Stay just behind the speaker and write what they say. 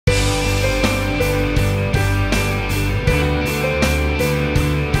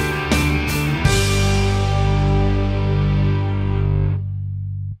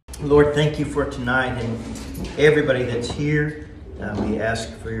Lord, thank you for tonight and everybody that's here. We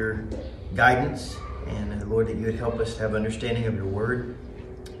ask for your guidance and Lord, that you would help us to have understanding of your word.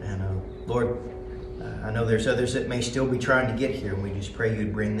 And Lord, I know there's others that may still be trying to get here, and we just pray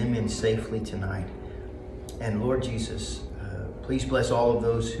you'd bring them in safely tonight. And Lord Jesus, please bless all of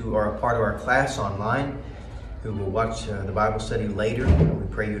those who are a part of our class online, who will watch the Bible study later. We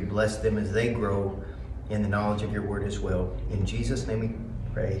pray you'd bless them as they grow in the knowledge of your word as well. In Jesus' name we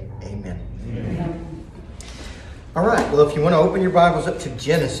pray, amen. Amen. All right, well, if you want to open your Bibles up to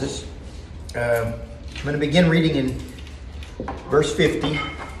Genesis, I'm going to begin reading in verse 50.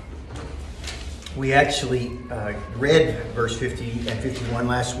 We actually read verse 50 and 51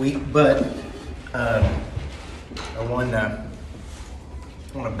 last week, but I want to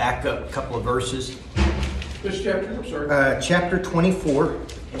back up a couple of verses. Which chapter? I'm sorry. Chapter 24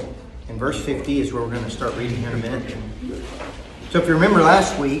 and verse 50 is where we're going to start reading here in a minute. So if you remember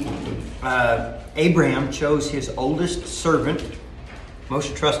last week, Abraham chose his oldest servant,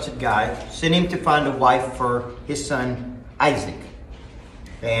 most trusted guy, sent him to find a wife for his son Isaac.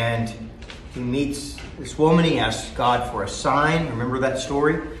 And he meets this woman. He asks God for a sign. Remember that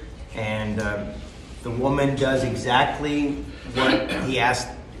story? And the woman does exactly what he asked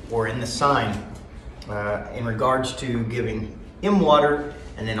for in the sign in regards to giving him water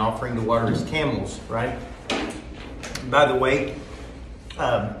and then offering to water his camels, right? By the way,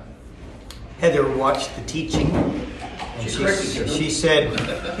 Heather watched the teaching, and she said,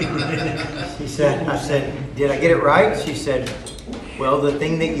 I said, did I get it right? She said, well, the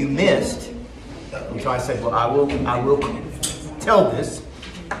thing that you missed. And so I said, well, I will tell this.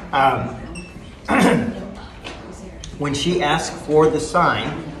 When she asked for the sign,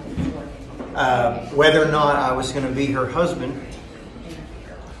 whether or not I was going to be her husband,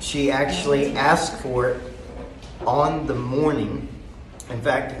 she actually asked for it on the morning. In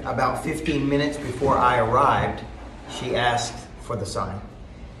fact, about 15 minutes before I arrived, she asked for the sign.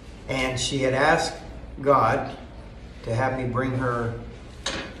 And she had asked God to have me bring her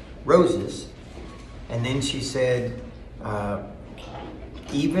roses. And then she said,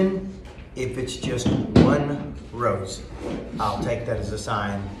 even if it's just one rose, I'll take that as a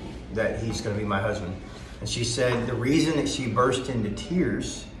sign that he's going to be my husband. And she said the reason that she burst into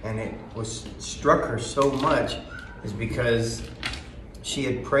tears and it struck her so much is because she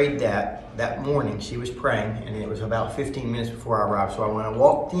had prayed that morning. She was praying, and it was about 15 minutes before I arrived. So when I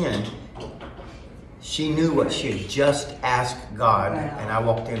walked in, she knew what she had just asked God, and I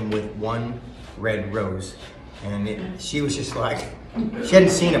walked in with one red rose. And she was just like, she hadn't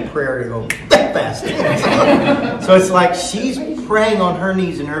seen a prayer to go that fast. So it's like she's praying on her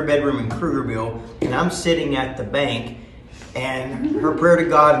knees in her bedroom in Krugerville, and I'm sitting at the bank, and her prayer to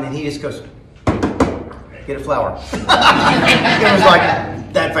God, and then he just goes, get a flower. It was like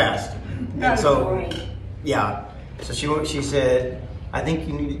that fast. And so, yeah. So she said, I think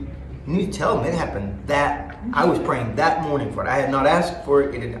you need to tell him it happened. That I was praying that morning for it. I had not asked for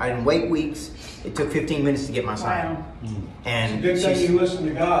it. I didn't wait weeks. It took 15 minutes to get my sign. Wow. And it's a good thing you listen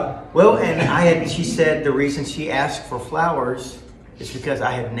to God. Well, and she said the reason she asked for flowers is because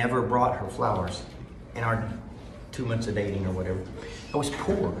I had never brought her flowers in our 2 months of dating or whatever. I was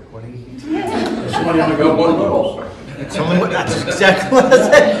poor. What do you? Somebody only got one rose. That's exactly what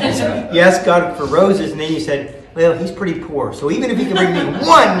I said. You asked God for roses, and then you said, well, he's pretty poor. So even if he could bring me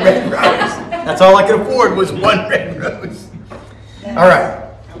one red rose, that's all I could afford was one red rose. All right.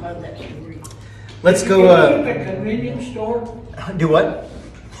 Let's go. Did you get it at the convenience store? Do what?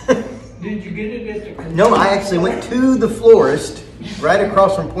 Did you get it at the convenience No, I actually went to the florist right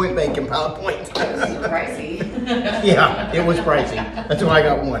across from Point Bank in Pilot Point. Pricey. Yeah, it was pricey. That's why I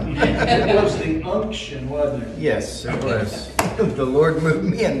got one. It was the unction, wasn't it? Yes, it was. The Lord moved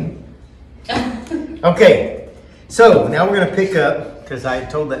me in. Okay, so now we're going to pick up, because I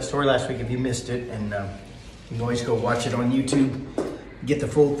told that story last week if you missed it, and you can always go watch it on YouTube, get the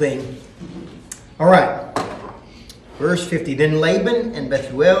full thing. All right, verse 50. Then Laban and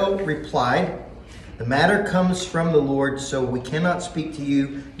Bethuel replied, the matter comes from the Lord, so we cannot speak to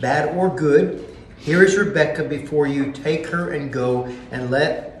you bad or good. Here is Rebekah before you. Take her and go, and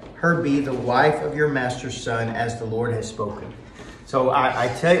let her be the wife of your master's son, as the Lord has spoken. So I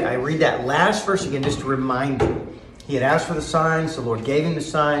tell you, I read that last verse again just to remind you. He had asked for the signs. The Lord gave him the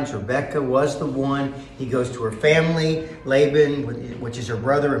signs. Rebekah was the one. He goes to her family, Laban, which is her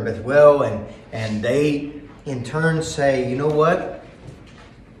brother, and Bethuel, and they in turn say, you know what?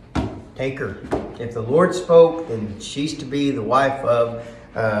 Take her. If the Lord spoke, then she's to be the wife of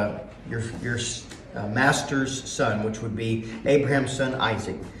your master's son, which would be Abraham's son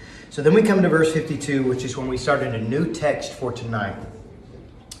Isaac. So then we come to verse 52, which is when we started a new text for tonight.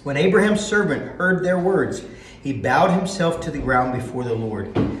 When Abraham's servant heard their words, he bowed himself to the ground before the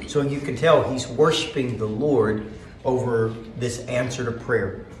Lord. So you can tell he's worshiping the Lord over this answer to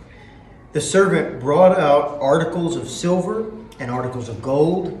prayer. The servant brought out articles of silver and articles of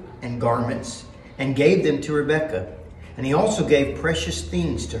gold and garments and gave them to Rebekah. And he also gave precious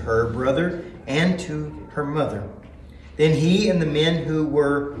things to her brother and to her mother. Then he and the men who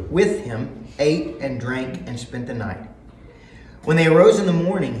were with him ate and drank and spent the night. When they arose in the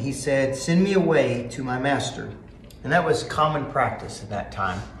morning, he said, "Send me away to my master." And that was common practice at that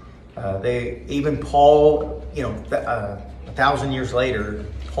time. Even Paul, 1,000 years later,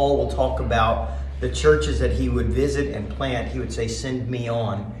 Paul will talk about the churches that he would visit and plant. He would say, "Send me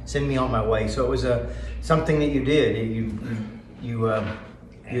on my way." So it was something that you did.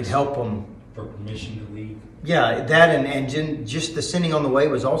 You'd help them for permission to leave. Yeah, that and just the sending on the way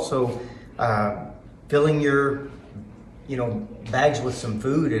was also filling your bags with some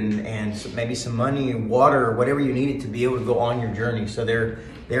food and maybe some money and water or whatever you needed to be able to go on your journey. So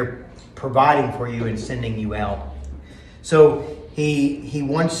they're providing for you and sending you out. So he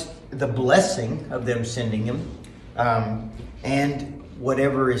wants the blessing of them sending him and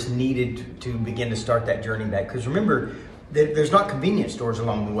whatever is needed to begin to start that journey back. Because remember, there's not convenience stores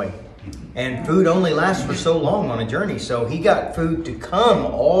along the way. And food only lasts for so long on a journey. So he got food to come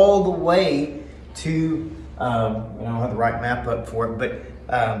all the way to, I don't have the right map up for it, but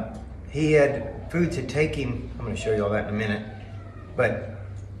he had food to take him. I'm going to show you all that in a minute. But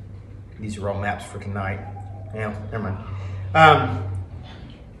these are all maps for tonight. Yeah, never mind.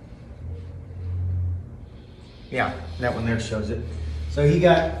 Yeah, that one there shows it. So he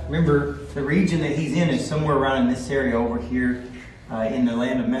got, remember, the region that he's in is somewhere around in this area over here in the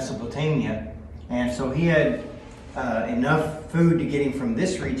land of Mesopotamia. And so he had enough food to get him from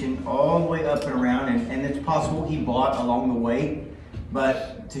this region all the way up and around. And it's possible he bought along the way.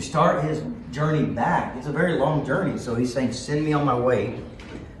 But to start his journey back, it's a very long journey. So he's saying, "Send me on my way."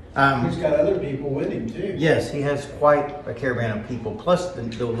 He's got other people with him too. Yes, he has quite a caravan of people, plus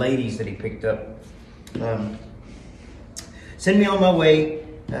the ladies that he picked up. Send me away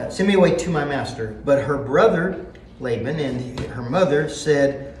to my master. But her brother Laban and her mother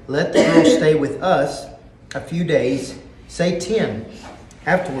said, "Let the girl stay with us a few days, say 10.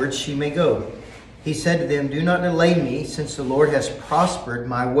 Afterwards she may go." He said to them, "Do not delay me, since the Lord has prospered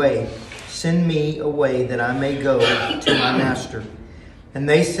my way. Send me away that I may go to my master." And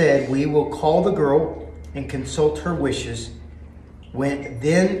they said, "We will call the girl and consult her wishes."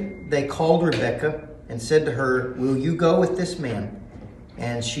 Then they called Rebekah and said to her, "Will you go with this man?"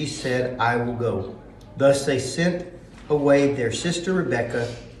 And she said, "I will go." Thus they sent away their sister Rebekah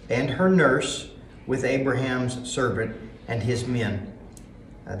and her nurse with Abraham's servant and his men.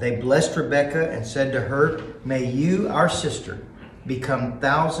 They blessed Rebekah and said to her, "May you, our sister, become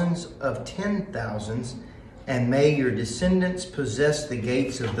thousands of 10,000s, and may your descendants possess the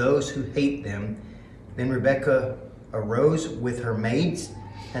gates of those who hate them." Then Rebekah arose with her maids,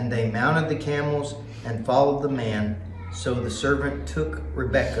 and they mounted the camels and followed the man. So the servant took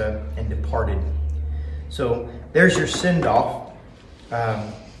Rebekah and departed. So there's your send-off.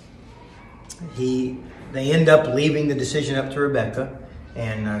 They end up leaving the decision up to Rebekah,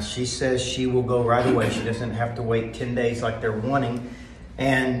 and she says she will go right away. She doesn't have to wait 10 days like they're wanting.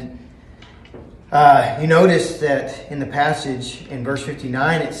 And you notice that in the passage in verse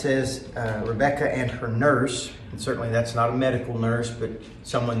 59, it says Rebekah and her nurse. And certainly that's not a medical nurse, but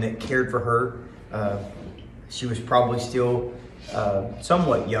someone that cared for her. She was probably still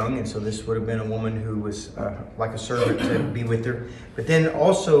somewhat young, and so this would have been a woman who was like a servant to be with her. But then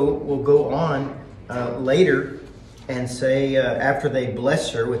also we'll go on later and say after they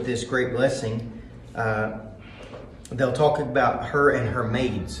bless her with this great blessing, they'll talk about her and her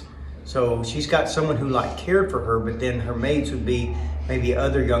maids. So she's got someone who cared for her, but then her maids would be maybe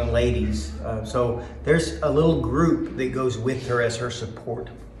other young ladies. So there's a little group that goes with her as her support.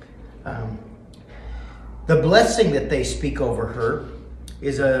 The blessing that they speak over her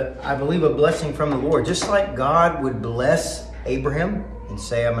is I believe, a blessing from the Lord. Just like God would bless Abraham and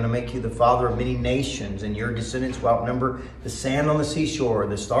say, "I'm going to make you the father of many nations, and your descendants will outnumber the sand on the seashore,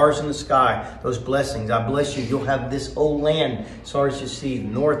 the stars in the sky." Those blessings, I bless you. You'll have this old land, as far as you see, the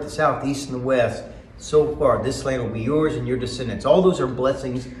north, the south, the east, and the west. So far, this land will be yours and your descendants. All those are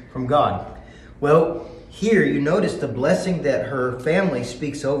blessings from God. Well, here you notice the blessing that her family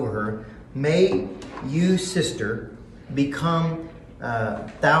speaks over her. "May you, sister, become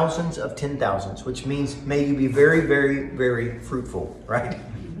thousands of 10,000s," which means may you be very, very, very fruitful, right?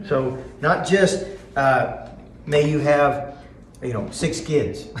 So not just may you have 6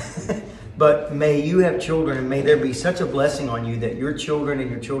 kids, but may you have children, and may there be such a blessing on you that your children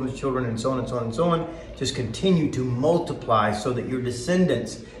and your children's children and so on and so on and so on just continue to multiply, so that your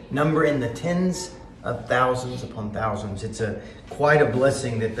descendants number in the tens of thousands upon thousands. It's quite a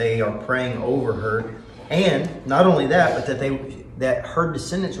blessing that they are praying over her. And not only that, but that her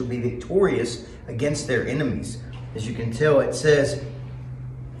descendants would be victorious against their enemies. As you can tell, it says,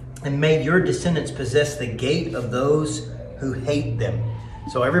 and may your descendants possess the gate of those who hate them.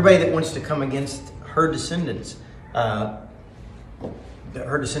 So everybody that wants to come against her descendants will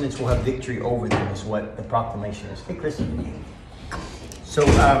have victory over them, is what the proclamation is. Hey, Chris. So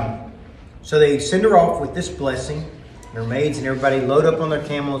they send her off with this blessing. Their maids and everybody load up on their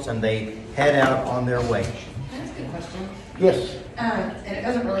camels, and they head out on their way. That's a good question. Yes. And it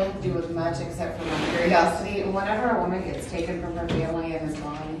doesn't really have to do with much except for my curiosity. Whenever a woman gets taken from her family and is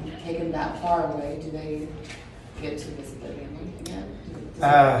gone, taken that far away, do they get to visit their family again?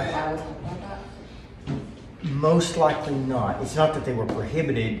 Does the Bible talk about that? Most likely not. It's not that they were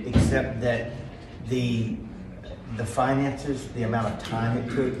prohibited, except that the finances, the amount of time it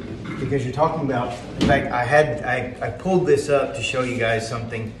took, because you're talking about, in fact, I pulled this up to show you guys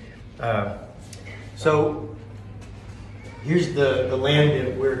something. So here's the land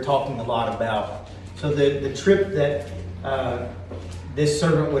that we're talking a lot about. So the trip that this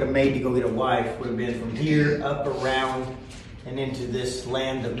servant would have made to go get a wife would have been from here up around and into this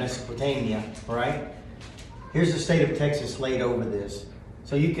land of Mesopotamia, right? Here's the state of Texas laid over this.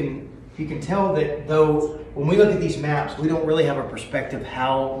 So you can tell that though, when we look at these maps, we don't really have a perspective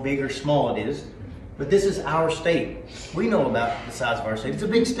how big or small it is. But this is our state. We know about the size of our state. It's a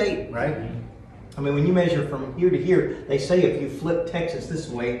big state, right? I mean, when you measure from here to here, they say if you flip Texas this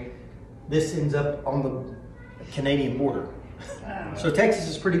way, this ends up on the Canadian border. So Texas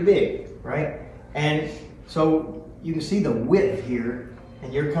is pretty big, right? And so you can see the width here,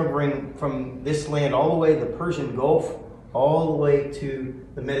 and you're covering from this land all the way to the Persian Gulf, all the way to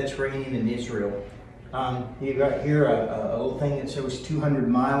the Mediterranean and Israel. You got here a little thing that shows 200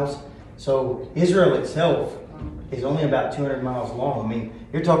 miles. So Israel itself is only about 200 miles long. I mean,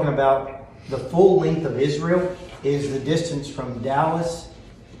 you're talking about the full length of Israel is the distance from Dallas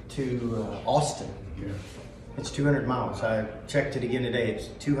to Austin. Yeah. It's 200 miles. I checked it again today. It's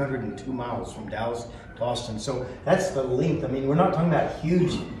 202 miles from Dallas to Austin. So that's the length. I mean, we're not talking about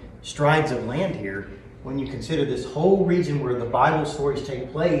huge strides of land here. When you consider this whole region where the Bible stories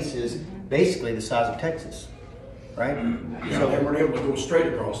take place is basically the size of Texas, right? Yeah, so they weren't able to go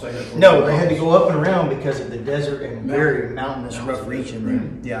straight across. They had to no, they had to go up and around because of the desert and very mountainous, rough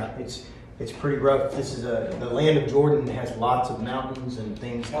region. Yeah, it's pretty rough. This is the land of Jordan has lots of mountains and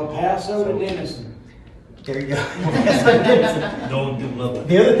things. El Paso to Denison. There you go. Don't do love.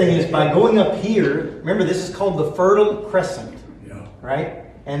 The other thing is by going up here, remember this is called the Fertile Crescent, right?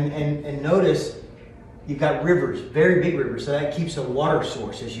 And notice you've got rivers, very big rivers, so that keeps a water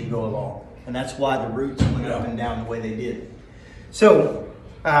source as you go along. And that's why the roots went up and down the way they did. So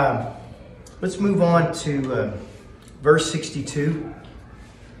let's move on to verse 62.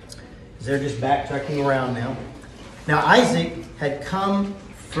 They're just backtracking around now. Now Isaac had come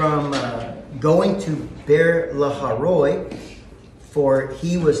from going to Beer-lahai-roi, for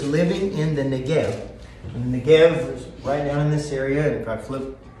he was living in the Negev. And the Negev is right down in this area. And if I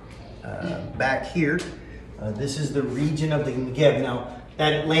flip back here, this is the region of the Negev. Now,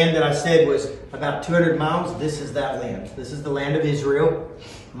 that land that I said was about 200 miles. This is that land. This is the land of Israel,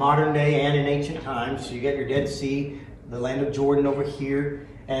 modern day and in ancient times. So you got your Dead Sea, the land of Jordan over here.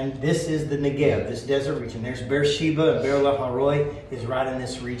 And this is the Negev, this desert region. There's Beersheba and Beer-lahai-roi is right in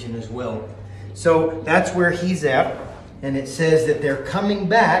this region as well. So that's where he's at. And it says that they're coming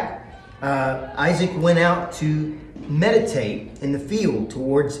back. Isaac went out to meditate in the field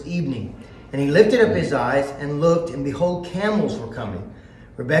towards evening. And he lifted up his eyes and looked, and behold, camels were coming.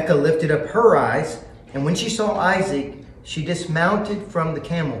 Rebekah lifted up her eyes, and when she saw Isaac, she dismounted from the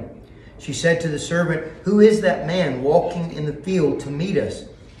camel. She said to the servant, "Who is that man walking in the field to meet us?"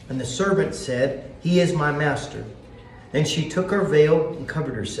 And the servant said, "He is my master." Then she took her veil and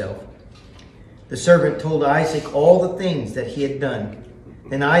covered herself. The servant told Isaac all the things that he had done.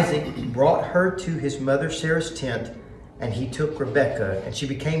 Then Isaac brought her to his mother Sarah's tent, and he took Rebekah, and she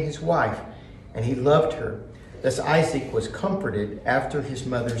became his wife, and he loved her. Thus Isaac was comforted after his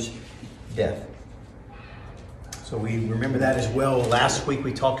mother's death. So we remember that as well. Last week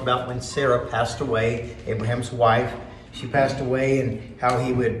we talked about when Sarah passed away, Abraham's wife. She passed away, and how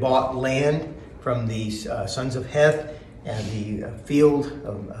he had bought land from the sons of Heth and the field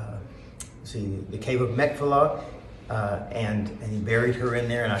of, the cave of Machpelah. and he buried her in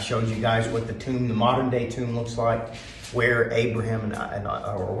there. And I showed you guys what the modern day tomb looks like, where Abraham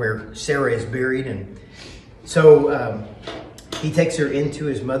or where Sarah is buried. And so he takes her into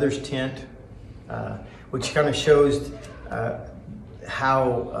his mother's tent, which kind of shows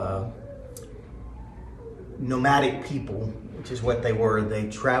how nomadic people, which is what they were. They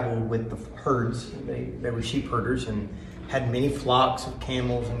traveled with the herds. They were sheep herders and had many flocks of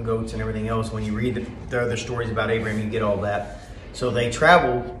camels and goats and everything else. When you read the other stories about Abraham, you get all that. So they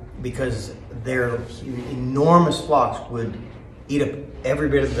traveled because their enormous flocks would eat up every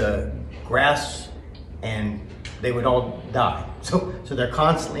bit of the grass and they would all die. So they're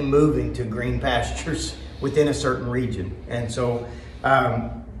constantly moving to green pastures within a certain region. And so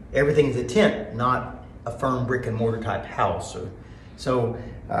everything's a tent, not a firm brick and mortar type house. So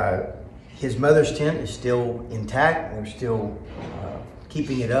his mother's tent is still intact. They're still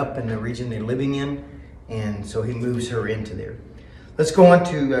keeping it up in the region they're living in. And so he moves her into there. Let's go on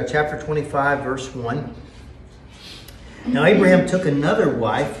to chapter 25, verse 1. Now Abraham took another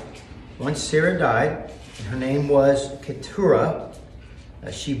wife once Sarah died, and her name was Keturah.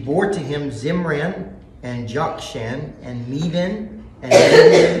 She bore to him Zimran and Jokshan and Medan and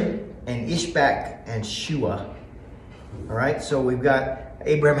Midian and Ishbak and Shua. All right, so we've got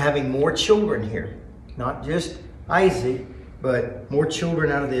Abraham having more children here. Not just Isaac, but more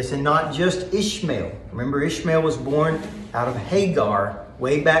children out of this. And not just Ishmael. Remember, Ishmael was born out of Hagar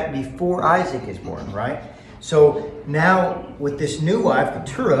way back before Isaac is born, right? So now with this new wife,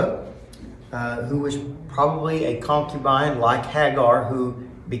 Keturah, who was probably a concubine like Hagar, who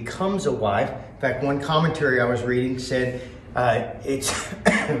becomes a wife. In fact, one commentary I was reading said it's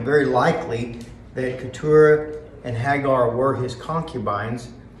very likely that Keturah and Hagar were his concubines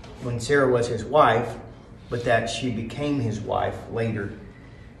when Sarah was his wife, but that she became his wife later.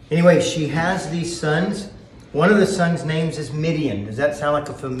 Anyway, she has these sons. One of the sons' names is Midian. Does that sound like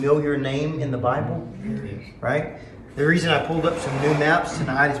a familiar name in the Bible? Yes. Right? The reason I pulled up some new maps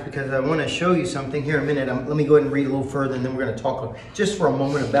tonight is because I want to show you something here in a minute. Let me go ahead and read a little further, and then we're going to talk just for a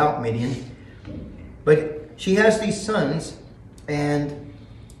moment about Midian. But she has these sons, and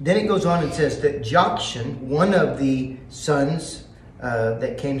then it goes on and says that Jokshan, one of the sons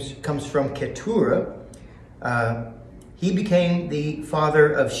that comes from Keturah, he became the father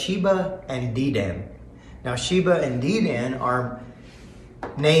of Sheba and Dedan. Now, Sheba and Dedan are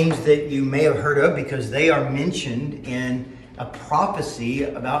names that you may have heard of because they are mentioned in a prophecy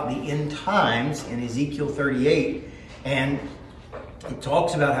about the end times in Ezekiel 38. And it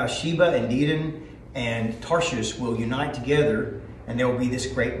talks about how Sheba and Dedan and Tarshish will unite together and there will be this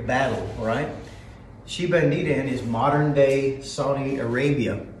great battle, all right? Sheba and Dedan is modern day Saudi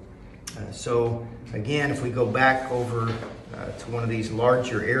Arabia. So again, if we go back over to one of these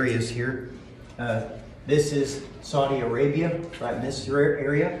larger areas here, this is Saudi Arabia, right in this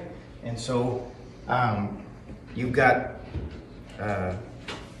area. And so you've got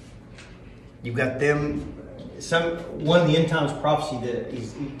them. One of the end times prophecy that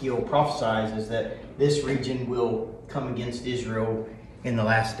Ezekiel prophesies is that this region will come against Israel in the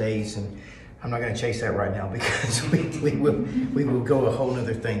last days. And I'm not going to chase that right now because we will go a whole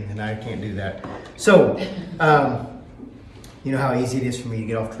other thing, and I can't do that. So, you know how easy it is for me to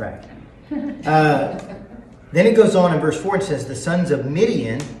get off track. Then it goes on in verse 4 and says, the sons of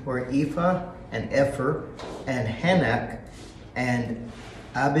Midian were Ephah and Epher and Hanak and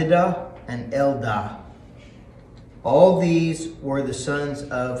Abidah and Eldah. All these were the sons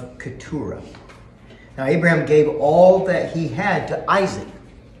of Keturah. Now Abraham gave all that he had to Isaac.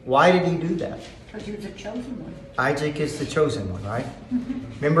 Why did he do that? Because he was the chosen one. Isaac is the chosen one, right?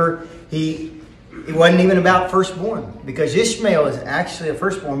 Remember, it wasn't even about firstborn, because Ishmael is actually a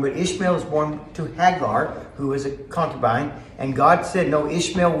firstborn, but Ishmael is born to Hagar, who is a concubine, and God said, no,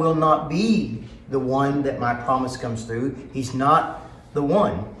 Ishmael will not be the one that my promise comes through. He's not the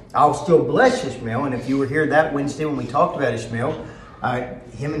one. I'll still bless Ishmael, and if you were here that Wednesday when we talked about Ishmael,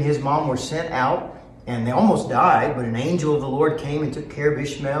 him and his mom were sent out, and they almost died, but an angel of the Lord came and took care of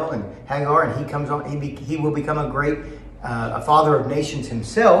Ishmael and Hagar, and he comes on. He will become a great a father of nations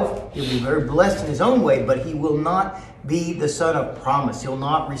himself. He'll be very blessed in his own way, but he will not be the son of promise. He'll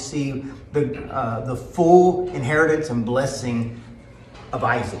not receive the full inheritance and blessing of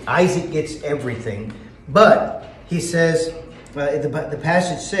Isaac. Isaac gets everything, but he says, the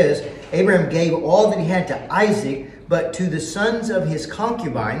passage says, Abraham gave all that he had to Isaac, but to the sons of his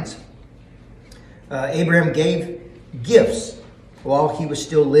concubines, Abraham gave gifts while he was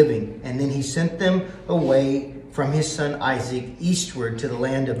still living, and then he sent them away from his son Isaac eastward to the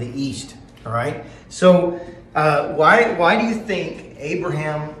land of the east. All right. So why do you think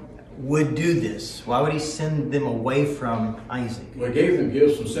Abraham would do this? Why would he send them away from Isaac? Well, he gave them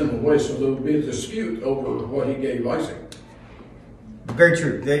gifts and sent them away, so there would be a dispute over what he gave Isaac. Very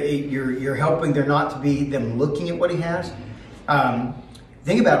true. You're helping there not to be them looking at what he has.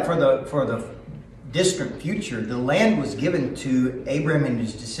 Think about it, for the distant future, the land was given to Abraham and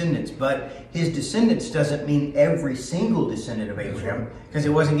his descendants, but his descendants doesn't mean every single descendant of Abraham, because it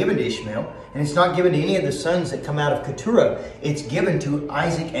wasn't given to Ishmael, and it's not given to any of the sons that come out of Keturah. It's given to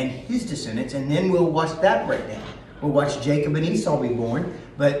Isaac and his descendants, and then we'll watch that breakdown. We'll watch Jacob and Esau be born,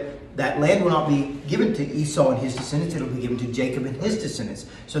 but that land will not be given to Esau and his descendants. It'll be given to Jacob and his descendants.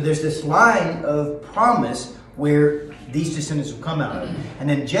 So there's this line of promise where these descendants will come out. And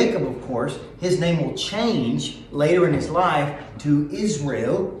then Jacob, of course, his name will change later in his life to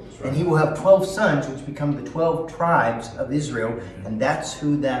Israel. And he will have 12 sons, which become the 12 tribes of Israel. And that's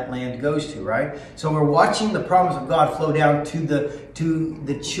who that land goes to, right? So we're watching the promise of God flow down to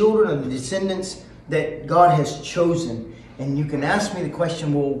the children of the descendants that God has chosen. And you can ask me the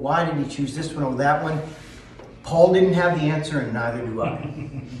question, well, why did he choose this one or that one? Paul didn't have the answer, and neither do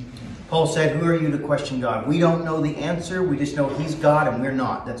I. Paul said, who are you to question God? We don't know the answer. We just know he's God and we're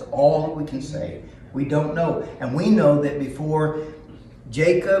not. That's all that we can say. We don't know. And we know that before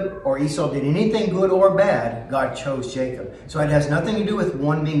Jacob or Esau did anything good or bad, God chose Jacob. So it has nothing to do with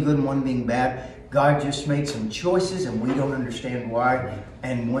one being good and one being bad. God just made some choices and we don't understand why.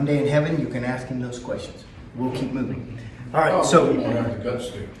 And one day in heaven, you can ask him those questions. We'll keep moving. All right, so Probably won't have the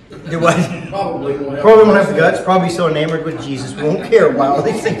guts to. Do what? Probably Won't have the guts. Probably so enamored with Jesus, won't care why all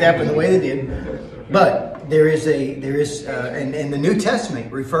these things happen the way they did. But there is and the New Testament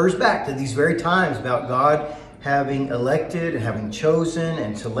refers back to these very times about God having elected and having chosen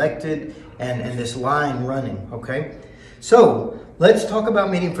and selected and this line running. Okay, so let's talk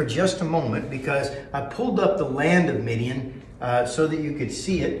about Midian for just a moment, because I pulled up the land of Midian so that you could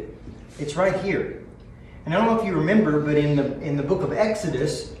see it. It's right here. And I don't know if you remember, but in the book of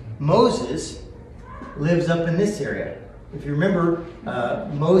Exodus, Moses lives up in this area. If you remember,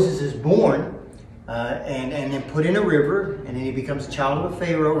 Moses is born and then put in a river, and then he becomes a child of a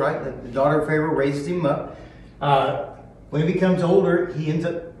Pharaoh, right? The daughter of Pharaoh raises him up. When he becomes older, he ends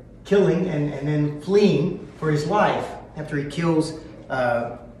up killing and then fleeing for his life after he kills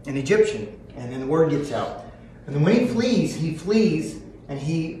an Egyptian. And then the word gets out. And then when he flees and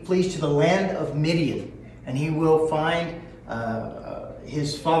he flees to the land of Midian. And he will find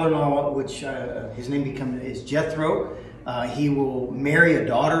his father-in-law, which his name is Jethro. He will marry a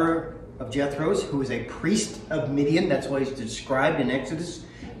daughter of Jethro's, who is a priest of Midian. That's what he's described in Exodus.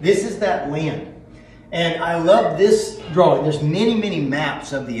 This is that land. And I love this drawing. There's many, many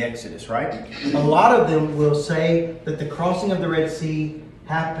maps of the Exodus, right? A lot of them will say that the crossing of the Red Sea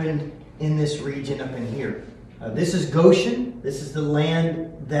happened in this region up in here. This is Goshen. This is the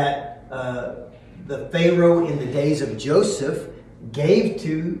land that the Pharaoh in the days of Joseph gave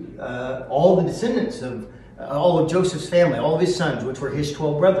to all the descendants of all of Joseph's family, all of his sons, which were his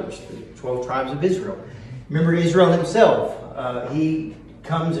 12 brothers, the 12 tribes of Israel. Remember Israel himself. He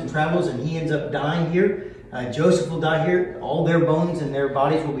comes and travels and he ends up dying here. Joseph will die here. All their bones and their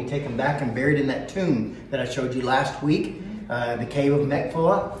bodies will be taken back and buried in that tomb that I showed you last week, the cave of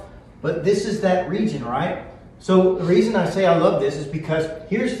Machpelah. But this is that region, right? So the reason I say I love this is because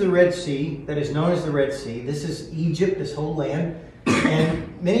here's the Red Sea that is known as the Red Sea. This is Egypt, this whole land.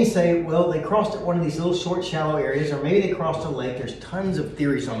 And many say, well, they crossed at one of these little short, shallow areas, or maybe they crossed a lake. There's tons of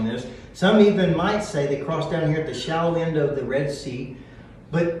theories on this. Some even might say they crossed down here at the shallow end of the Red Sea.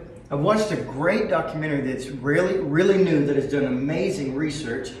 But I watched a great documentary that's really, really new, that has done amazing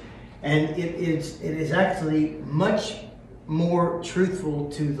research. And it is actually much more truthful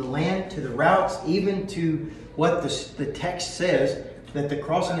to the land, to the routes, even to what the text says, that the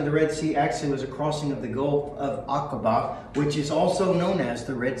crossing of the Red Sea actually was a crossing of the Gulf of Aqaba, which is also known as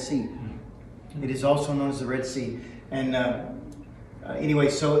the Red Sea. It is also known as the Red Sea. And anyway,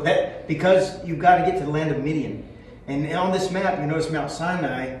 so that, because you've got to get to the land of Midian. And on this map, you notice Mount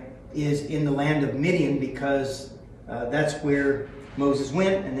Sinai is in the land of Midian, because that's where Moses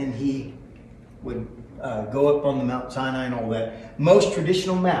went, and then he would go up on the Mount Sinai and all that. Most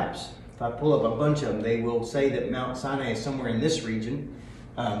traditional maps, if I pull up a bunch of them, they will say that Mount Sinai is somewhere in this region.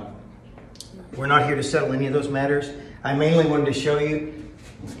 We're not here to settle any of those matters. I mainly wanted to show you,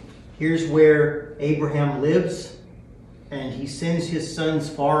 here's where Abraham lives, and he sends his sons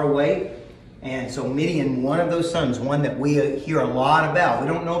far away. And so Midian, one of those sons, one that we hear a lot about. We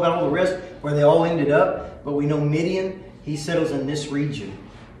don't know about all the rest, where they all ended up, but we know Midian, he settles in this region.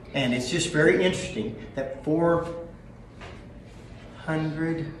 And it's just very interesting that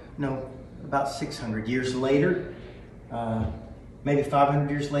about 600 years later, maybe 500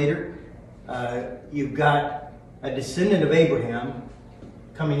 years later, you've got a descendant of Abraham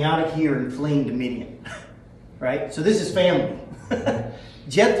coming out of here and fleeing to Midian, right? So this is family.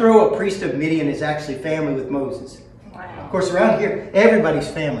 Jethro, a priest of Midian, is actually family with Moses. Wow. Of course, around here, everybody's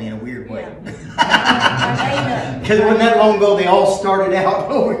family in a weird way. Yeah. Because it wasn't that long ago, they all started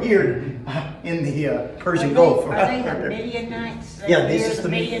out over here in the Persian Gulf. Are they the Midianites? Yeah, this is the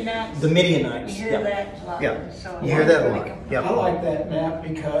Midianites. The Midianites. You hear that a lot. Yeah. So You hear that a lot. I Yeah. like that map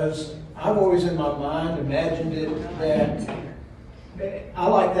because I've always in my mind imagined it that, I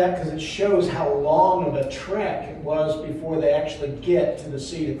like that because it shows how long of a trek it was before they actually get to the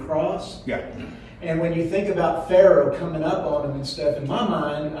sea to cross. Yeah. And when you think about Pharaoh coming up on them and stuff, in my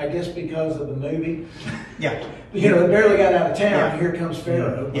mind, I guess because of the movie, Yeah. they barely got out of town, Yeah. here comes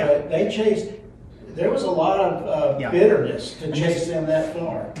Pharaoh. Yeah. But they chased, there was a lot of Yeah. bitterness to And chase this- them that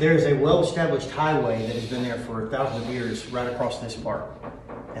far. There is a well-established highway that has been there for thousands of years right across this part.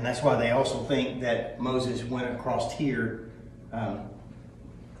 And that's why they also think that Moses went across here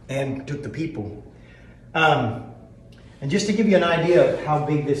and took the people. And just to give you an idea of how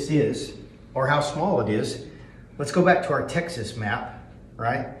big this is, or how small it is, let's go back to our Texas map,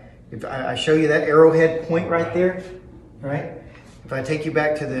 right? If I show you that arrowhead point right there, right? If I take you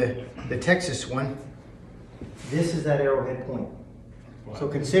back to the Texas one, this is that arrowhead point. So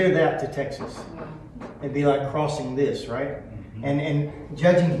consider that to Texas. It'd be like crossing this, right? And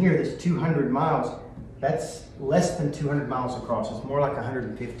judging here, this 200 miles, that's less than 200 miles across. It's more like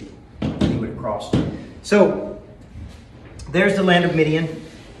 150 he would have crossed. So there's the land of Midian.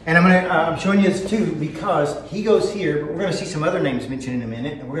 And I'm showing you this too because he goes here, but we're going to see some other names mentioned in a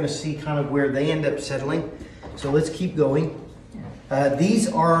minute, and we're going to see kind of where they end up settling. So let's keep going. This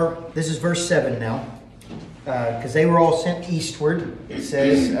is verse 7 now, because they were all sent eastward. It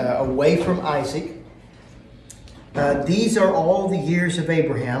says, away from Isaac. These are all the years of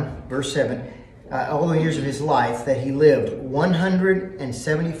Abraham, verse 7, all the years of his life that he lived,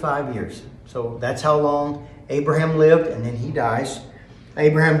 175 years. So that's how long Abraham lived, and then he dies.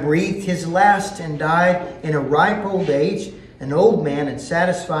 Abraham breathed his last and died in a ripe old age, an old man and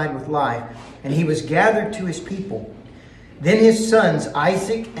satisfied with life, and he was gathered to his people. Then his sons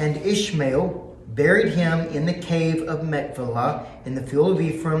Isaac and Ishmael buried him in the cave of Machpelah in the field of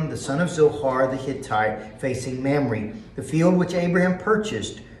Ephraim, the son of Zohar the Hittite, facing Mamre, the field which Abraham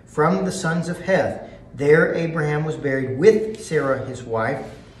purchased from the sons of Heth. There Abraham was buried with Sarah his wife.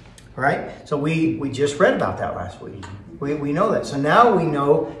 All right, so we just read about that last week. We know that. So now we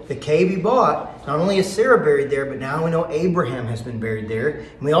know the cave he bought, not only is Sarah buried there, but now we know Abraham has been buried there.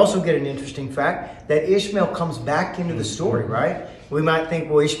 And we also get an interesting fact that Ishmael comes back into the story, right? We might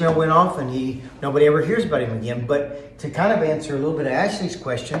think, well, Ishmael went off and nobody ever hears about him again. But to kind of answer a little bit of Ashley's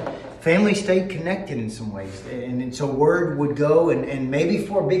question, family stayed connected in some ways. And so word would go, and maybe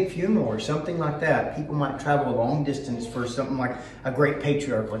for a big funeral or something like that, people might travel a long distance for something like a great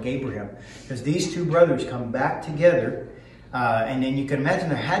patriarch like Abraham. Because these two brothers come back together, and then you can imagine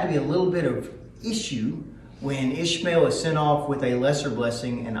there had to be a little bit of issue when Ishmael is sent off with a lesser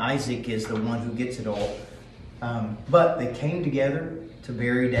blessing and Isaac is the one who gets it all. But they came together to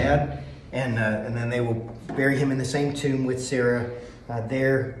bury Dad, and then they will bury him in the same tomb with Sarah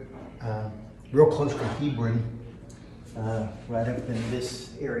there, real close to Hebron, right up in this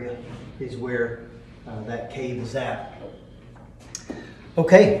area is where that cave is at.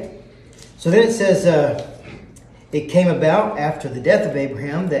 Okay, so then it says, it came about after the death of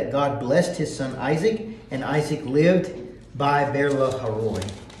Abraham that God blessed his son Isaac, and Isaac lived by Beer-lahai-roi,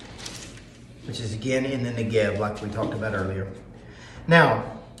 which is again in the Negev, like we talked about earlier. Now,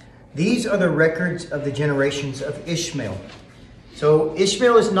 these are the records of the generations of Ishmael. So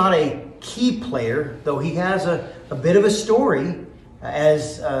Ishmael is not a key player, though he has a bit of a story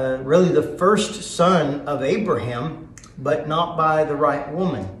as really the first son of Abraham, but not by the right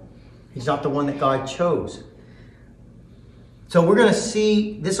woman. He's not the one that God chose. So we're going to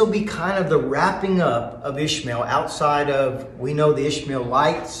see, this will be kind of the wrapping up of Ishmael outside of, we know the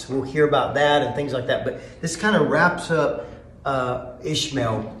Ishmaelites, we'll hear about that and things like that, but this kind of wraps up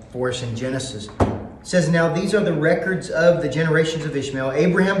Ishmael for us in Genesis. It says, now these are the records of the generations of Ishmael.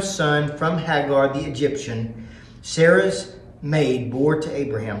 Abraham's son from Hagar the Egyptian, Sarah's maid, bore to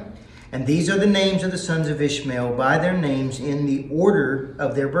Abraham. And these are the names of the sons of Ishmael by their names in the order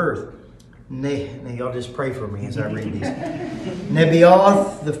of their birth. Y'all just pray for me as I read these.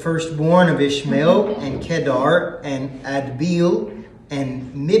 Nebaioth, the firstborn of Ishmael, and Kedar, and Adbeel,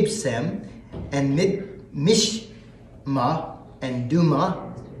 and Mibsam, and Mishma, and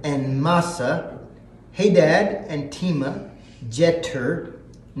Duma, and Massa, Hadad, and Tema, Jeter,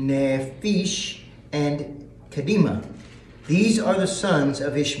 Nephish, and Kedema. These are the sons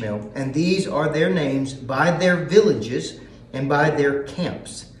of Ishmael, and these are their names by their villages and by their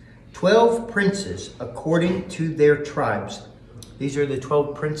camps. 12 princes according to their tribes. These are the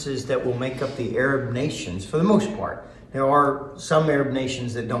 12 princes that will make up the Arab nations for the most part. There are some Arab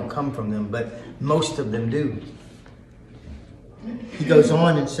nations that don't come from them, but most of them do. He goes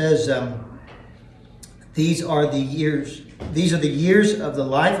on and says, these are the years of the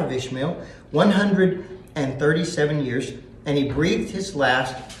life of Ishmael, 137 years, and he breathed his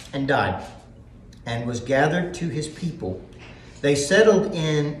last and died, and was gathered to his people. They settled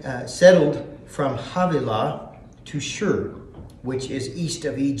from Havilah to Shur, which is east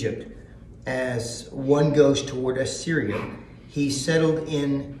of Egypt, as one goes toward Assyria. He settled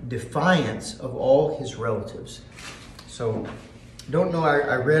in defiance of all his relatives. So, don't know,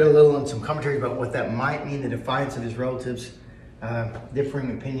 I read a little in some commentaries about what that might mean, the defiance of his relatives.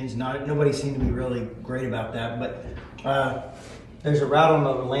 Differing opinions. Nobody seemed to be really great about that, but there's a route on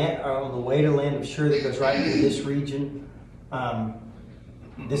the way to the land of Shur that goes right through this region.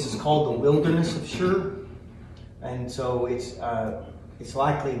 This is called the wilderness of Shur, and so it's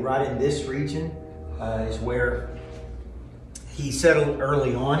likely right in this region is where he settled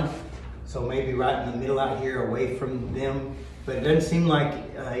early on. So maybe right in the middle out here, away from them. But it doesn't seem like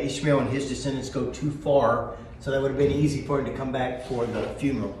Ishmael and his descendants go too far, so that would have been easy for him to come back for the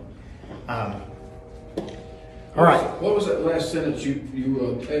funeral. All right. What was that last sentence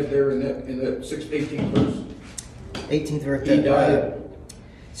you had there in that 18th verse? 18th verse. He died.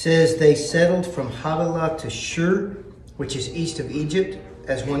 Says they settled from Havilah to Shur, which is east of Egypt,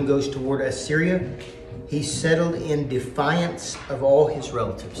 as one goes toward Assyria. He settled in defiance of all his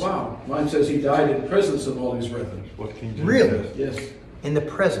relatives. Wow. Mine says he died in presence of all his brethren. What King James Really? says. Yes. In the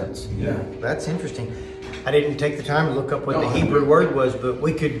presence. Yeah. That's interesting. I didn't take the time to look up what the Hebrew word was, but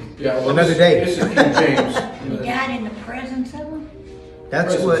we could another day. This is King James. He died in the presence of them?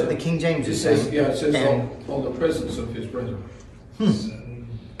 That's what the King James It is says, saying. yeah, it says And, all the presence of his brethren. and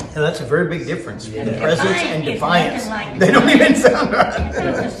that's a very big difference. Yeah. Presence and Defiance defiance. is nothing like They don't even sound right. It's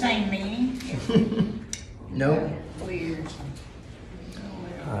not the same meaning. No. Weird.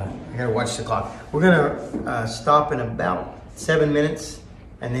 I gotta watch the clock. We're gonna stop in about 7 minutes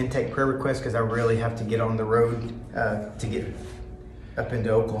and then take prayer requests because I really have to get on the road to get up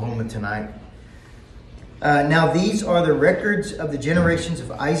into Oklahoma tonight. Now these are the records of the generations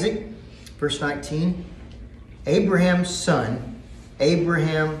of Isaac. Verse 19. Abraham's son,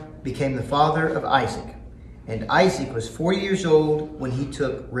 Abraham became the father of Isaac. And Isaac was 40 years old when he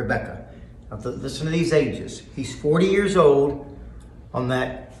took Rebekah. Now listen to these ages. He's 40 years old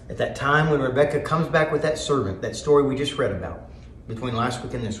at that time when Rebekah comes back with that servant, that story we just read about between last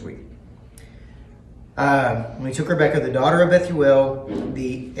week and this week. When he took Rebekah, the daughter of Bethuel,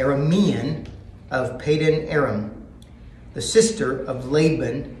 the Aramean of Padan Aram, the sister of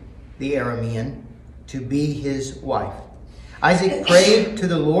Laban, the Aramean, to be his wife. Isaac prayed to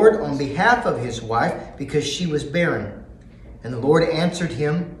the Lord on behalf of his wife because she was barren. And the Lord answered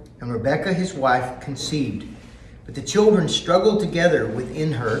him, and Rebekah his wife conceived. But the children struggled together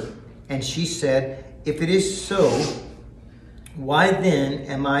within her, and she said, "If it is so, why then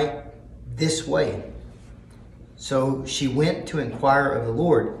am I this way?" So she went to inquire of the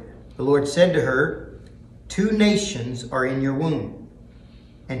Lord. The Lord said to her, "Two nations are in your womb,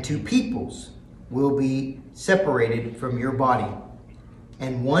 and two peoples will be separated from your body.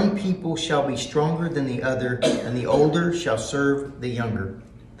 And one people shall be stronger than the other, and the older shall serve the younger."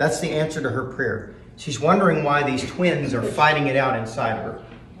 That's the answer to her prayer. She's wondering why these twins are fighting it out inside of her.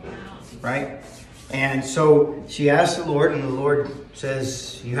 Right? And so she asks the Lord, and the Lord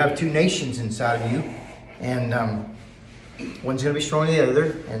says, "You have two nations inside of you, and one's going to be stronger than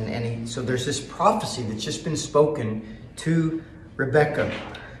the other." So there's this prophecy that's just been spoken to Rebekah.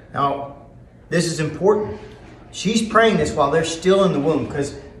 Now, this is important. She's praying this while they're still in the womb,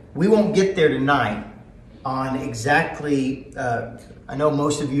 because we won't get there tonight on exactly, I know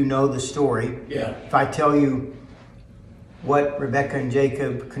most of you know the story. Yeah. If I tell you what Rebekah and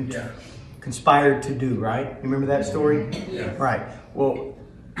Jacob conspired to do, right? You remember that story? Yeah. Right. Well,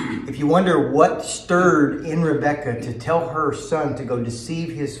 if you wonder what stirred in Rebekah to tell her son to go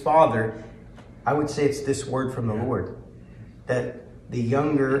deceive his father, I would say it's this word from the Lord, that the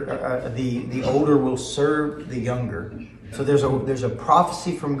younger, the older will serve the younger. So there's a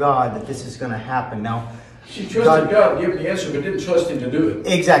prophecy from God that this is going to happen. Now, she trusted God to give the answer, but didn't trust him to do it.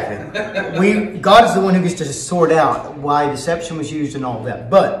 Exactly. God is the one who gets to sort out why deception was used and all of that.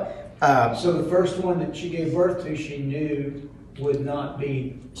 But so the first one that she gave birth to, she knew would not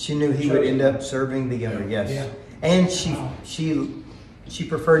be. She knew he would end up serving the younger. Yes. Yeah. And she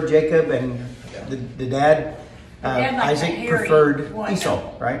preferred Jacob, and the dad Dad likes a Isaac hairy preferred one.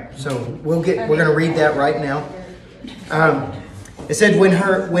 Esau, right? So we're going to read that right now. It said, when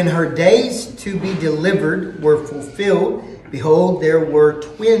her days to be delivered were fulfilled, behold, there were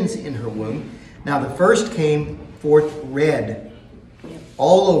twins in her womb. Now the first came forth red,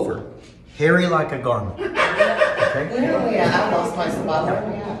 all over, hairy like a garment. Okay. Where are we at? I lost my spot. Where are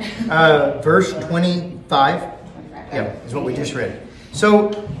we at? Verse 25. Yeah, is what we just read. So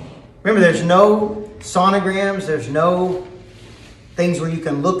remember, there's no sonograms, there's no things where you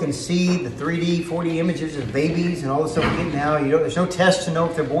can look and see the 3D, 4D images of babies and all the stuff we get now. There's no tests to know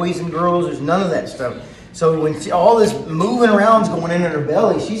if they're boys and girls. There's none of that stuff. So when all this moving around is going in her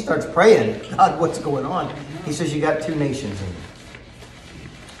belly, she starts praying, God, what's going on? He says, you got two nations in you.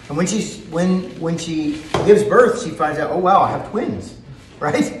 And when she gives birth, she finds out, oh wow, I have twins,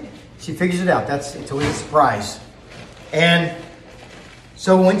 right? She figures it out. It's always a surprise. And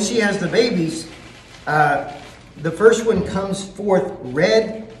so when she has the babies, the first one comes forth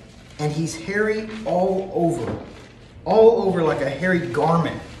red, and he's hairy all over like a hairy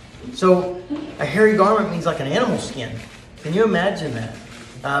garment. So a hairy garment means like an animal skin. Can you imagine that?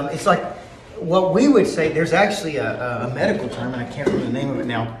 It's like what we would say. There's actually a medical term, and I can't remember the name of it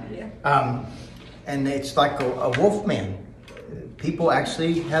now. And it's like a wolf man. People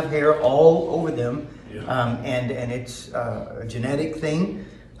actually have hair all over them, and it's a genetic thing.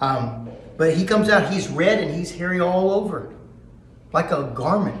 But he comes out, he's red and he's hairy all over, like a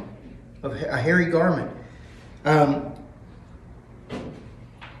garment, a hairy garment.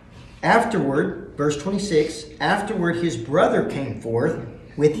 Afterward, verse 26, afterward his brother came forth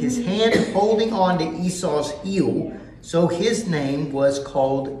with his hand holding on to Esau's heel. So his name was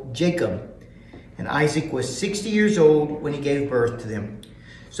called Jacob. And Isaac was 60 years old when he gave birth to them.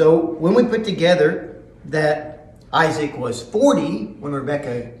 So when we put together that Isaac was 40 when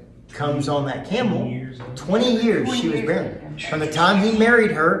Rebekah comes on that camel, 20 years she was barren. From the time he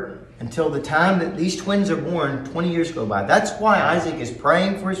married her until the time that these twins are born, 20 years go by. That's why Isaac is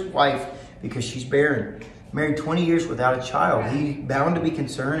praying for his wife, because she's barren. Married 20 years without a child. He's bound to be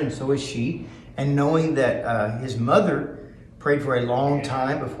concerned, and so is she. And knowing that his mother prayed for a long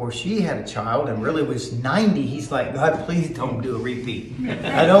time before she had a child and really was 90, he's like, God, please don't do a repeat.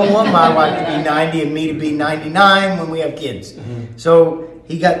 I don't want my wife to be 90 and me to be 99 when we have kids. So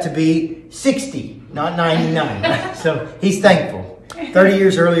he got to be 60, not 99. So he's thankful. 30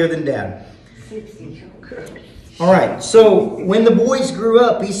 years earlier than Dad. All right, so when the boys grew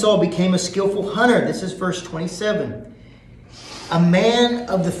up, Esau became a skillful hunter. This is verse 27. A man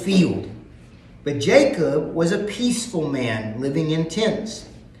of the field. But Jacob was a peaceful man living in tents.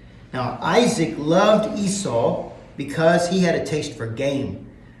 Now Isaac loved Esau because he had a taste for game.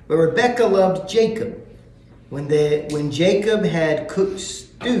 But Rebekah loved Jacob. When Jacob had cooked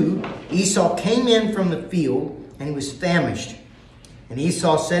stew, Esau came in from the field and he was famished. And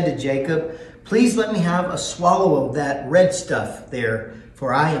Esau said to Jacob, please let me have a swallow of that red stuff there,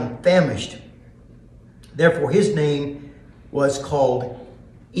 for I am famished. Therefore his name was called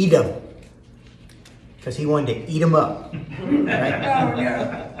Edom, because he wanted to eat him up. Right?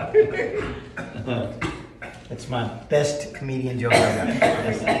 That's my best comedian joke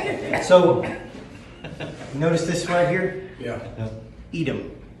I got. So, notice this right here? Yeah.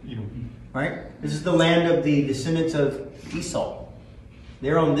 Edom. Right? This is the land of the descendants of Esau.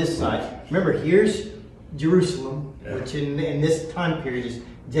 They're on this side. Remember, here's Jerusalem, which in this time period is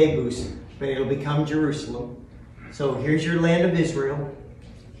Jebus, but it'll become Jerusalem. So here's your land of Israel.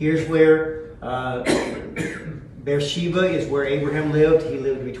 Here's where Beersheba is where Abraham lived. He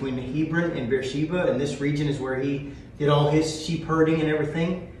lived between Hebron and Beersheba, and this region is where he did all his sheep herding and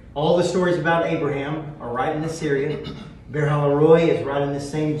everything. All the stories about Abraham are right in this area. Beer Halaroi is right in the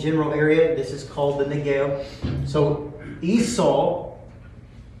same general area. This is called the Negev. So Esau,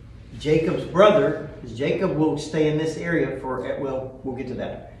 Jacob's brother, because Jacob will stay in this area for, well, we'll get to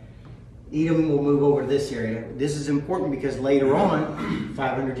that. Edom will move over to this area. This is important because later on,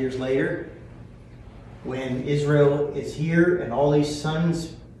 500 years later, when Israel is here and all these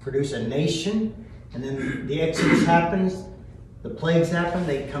sons produce a nation, and then the Exodus happens, the plagues happen,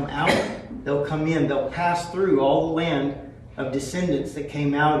 they come out, they'll come in, they'll pass through all the land of descendants that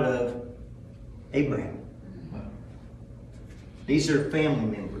came out of Abraham. These are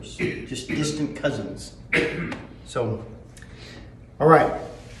family members, just distant cousins. So, all right.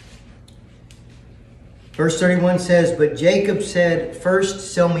 Verse 31 says, but Jacob said,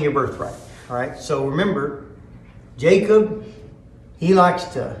 first sell me your birthright. All right, so remember, Jacob, he likes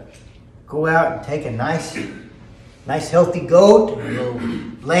to go out and take a nice healthy goat, or a little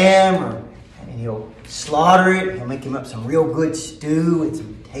lamb, and he'll slaughter it. He'll make him up some real good stew with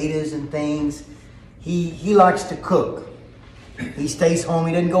some potatoes and things. he likes to cook. He stays home.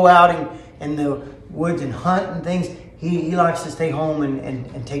 He doesn't go out in the woods and hunt and things. He likes to stay home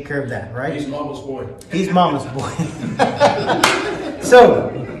and take care of that, right? He's mama's boy. He's mama's boy. So,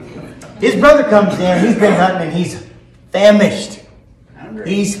 his brother comes in. He's been hunting and he's famished.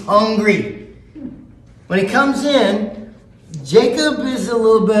 He's hungry. When he comes in, Jacob is a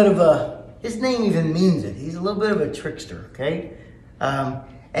little bit of his name even means it. He's a little bit of a trickster, okay?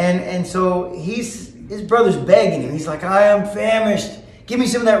 And so his brother's begging him. He's like, I am famished. Give me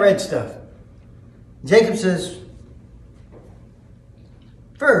some of that red stuff. Jacob says,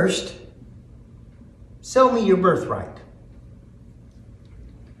 first, sell me your birthright.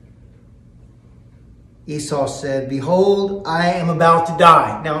 Esau said, behold, I am about to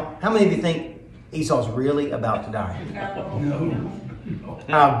die. Now, how many of you think Esau's really about to die? No.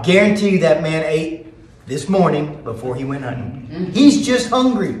 I'll guarantee you that man ate this morning before he went hunting. He's just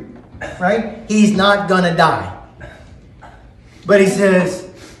hungry, right? He's not going to die. But he says,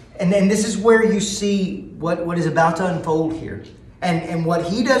 and this is where you see what is about to unfold here. And what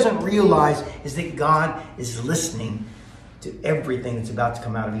he doesn't realize is that God is listening to everything that's about to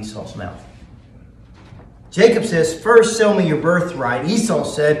come out of Esau's mouth. Jacob says, first sell me your birthright. Esau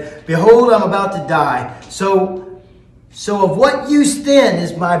said, behold, I'm about to die. So of what use then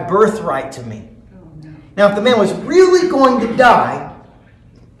is my birthright to me? Now, if the man was really going to die,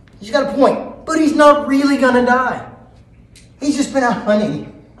 he's got a point. But he's not really going to die. He's just been out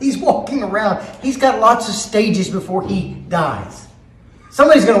hunting. He's walking around. He's got lots of stages before he dies.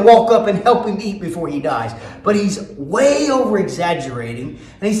 Somebody's going to walk up and help him eat before he dies. But he's way over exaggerating.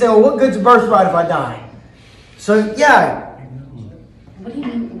 And he's saying, well, what good's a birthright if I die? So, yeah. What do you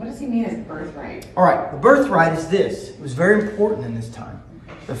mean? What does he mean as birthright? All right. The birthright is this. It was very important in this time.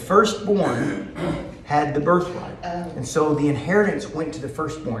 The firstborn had the birthright. And so the inheritance went to the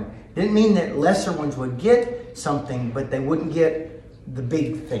firstborn. Didn't mean that lesser ones would get something, but they wouldn't get the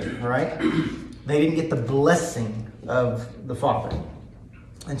big thing, right? They didn't get the blessing of the father.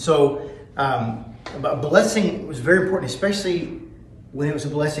 And so a blessing was very important, especially when it was a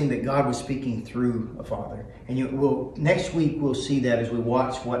blessing that God was speaking through a father. And next week we'll see that as we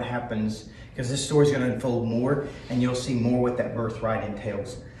watch what happens, because this story is going to unfold more, and you'll see more what that birthright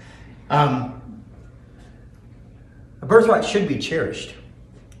entails. A birthright should be cherished.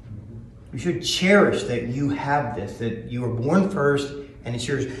 You should cherish that you have this, that you were born first and it's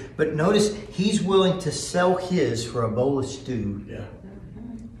yours. But notice, he's willing to sell his for a bowl of stew. Yeah.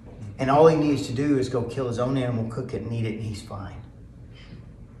 And all he needs to do is go kill his own animal, cook it, and eat it, and he's fine.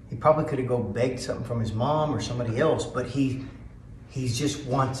 He probably could have go begged something from his mom or somebody else, but he just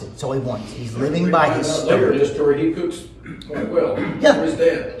wants it. That's all he wants. He's living by his Later in spirit. his story, he cooks quite well. Yeah. For his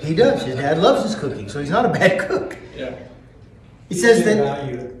dad. He does. His dad loves his cooking, so he's not a bad cook. Yeah. He says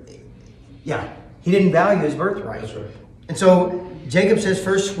that, yeah, he didn't value his birthright. That's right. And so Jacob says,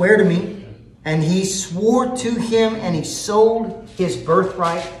 first swear to me. And he swore to him, and he sold his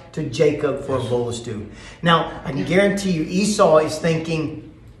birthright to Jacob for a bowl of stew. Now, I can guarantee you, Esau is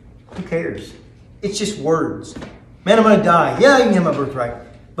thinking, who cares? It's just words. Man, I'm going to die. Yeah, you can have my birthright.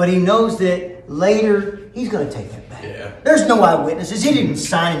 But he knows that later, he's going to take that back. Yeah. There's no eyewitnesses. He didn't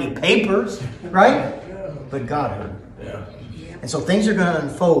sign any papers, right? But God heard. Yeah. And so things are going to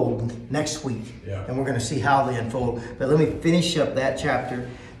unfold next week. Yeah. And we're going to see how they unfold. But let me finish up that chapter.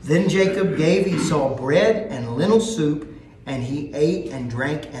 Then Jacob gave Esau bread and lentil soup, and he ate and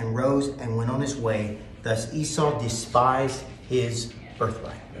drank and rose and went on his way. Thus Esau despised his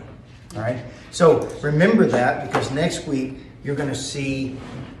birthright. Yeah. All right? So remember that, because next week you're going to see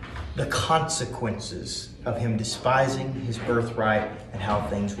the consequences of him despising his birthright and how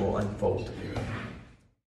things will unfold.